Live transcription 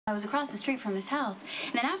I was across the street from his house,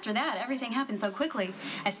 and then after that, everything happened so quickly.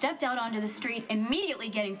 I stepped out onto the street, immediately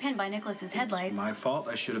getting pinned by Nicholas's headlights. It's my fault.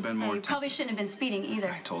 I should have been more... You probably shouldn't have been speeding either.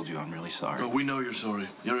 I told you I'm really sorry. Oh, we know you're sorry.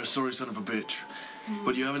 You're a sorry son of a bitch.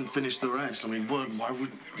 But you haven't finished the rest. I mean, why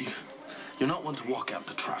would you... You're not one to walk out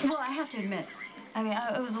the traffic. Well, I have to admit,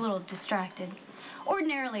 I was a little distracted.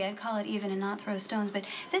 Ordinarily, I'd call it even and not throw stones, but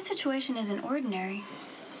this situation isn't ordinary.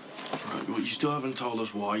 Right, well, you still haven't told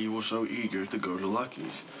us why you were so eager to go to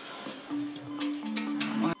Lucky's.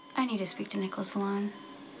 I need to speak to Nicholas alone.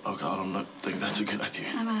 Oh, God, I don't think that's a good idea.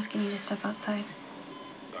 I'm asking you to step outside.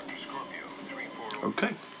 Okay.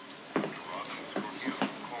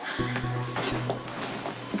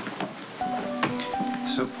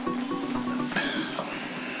 So...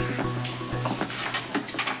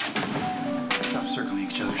 Stop circling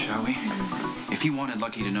each other, shall we? If you wanted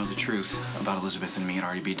Lucky to know the truth about Elizabeth and me, it'd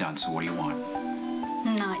already be done, so what do you want?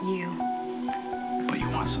 Not you. But you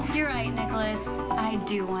want something. You're right, Nicholas. I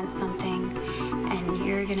do want something, and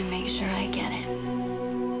you're gonna make sure I get it.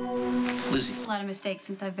 Lizzie. A lot of mistakes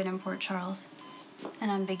since I've been in Port Charles, and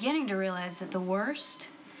I'm beginning to realize that the worst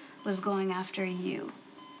was going after you.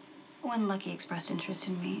 When Lucky expressed interest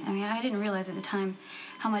in me, I didn't realize at the time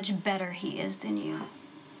how much better he is than you.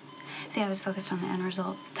 See, I was focused on the end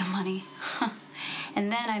result, the money. And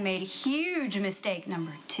then I made a huge mistake,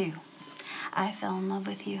 number 2. I fell in love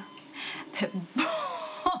with you. But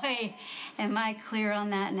boy, am I clear on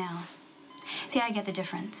that now. See, I get the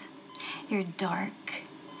difference. You're dark,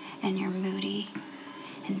 and you're moody,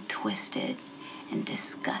 and twisted, and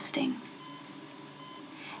disgusting.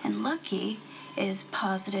 And Lucky is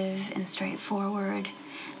positive and straightforward,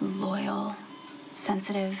 loyal,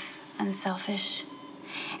 sensitive, unselfish,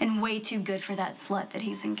 and way too good for that slut that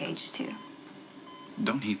he's engaged to.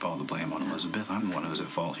 Don't heap all the blame on Elizabeth. I'm the one who's at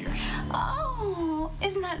fault here. Oh,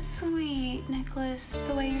 isn't that sweet, Nicholas?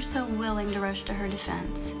 The way you're so willing to rush to her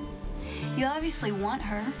defense. You obviously want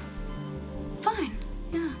her. Fine,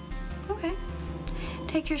 yeah, okay.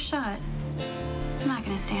 Take your shot. I'm not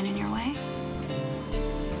gonna stand in your way.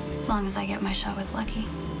 As long as I get my shot with Lucky.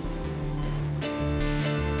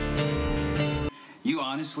 You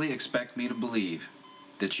honestly expect me to believe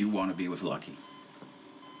that you want to be with Lucky?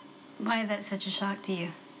 Why is that such a shock to you?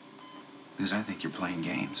 Because I think you're playing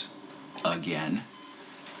games. Again.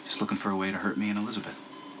 Just looking for a way to hurt me and Elizabeth.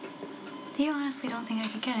 You honestly don't think I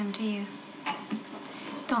could get him, do you?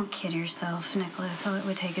 Don't kid yourself, Nicholas. All it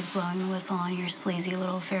would take is blowing the whistle on your sleazy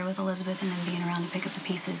little affair with Elizabeth and then being around to pick up the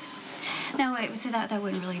pieces. No, wait, see, that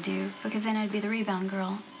wouldn't really do, because then I'd be the rebound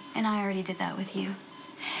girl, and I already did that with you.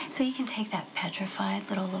 So you can take that petrified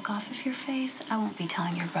little look off of your face. I won't be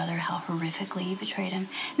telling your brother how horrifically you betrayed him.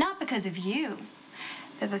 Not because of you,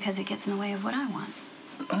 but because it gets in the way of what I want.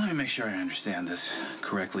 Well, let me make sure I understand this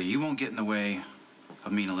correctly. You won't get in the way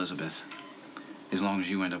of me and Elizabeth as long as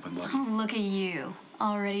you end up with Lucky. Oh, look at you,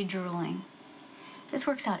 already drooling. This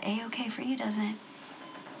works out A-okay for you, doesn't it?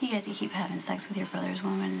 You get to keep having sex with your brother's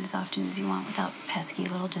woman as often as you want without pesky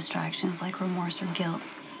little distractions like remorse or guilt.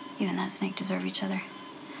 You and that snake deserve each other.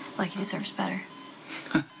 Lucky deserves better.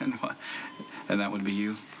 And what? And that would be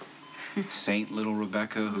you? Saint little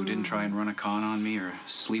Rebecca who didn't try and run a con on me or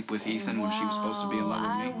sleep with Ethan when she was supposed to be in love with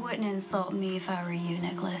me? I wouldn't insult me if I were you,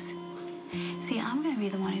 Nicholas. See, I'm going to be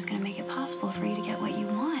the one who's going to make it possible for you to get what you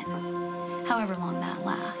want, however long that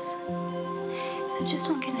lasts. So just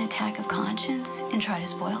don't get an attack of conscience and try to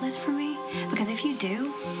spoil this for me, because if you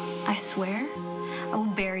do, I swear, I will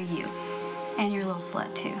bury you and your little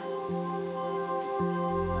slut, too.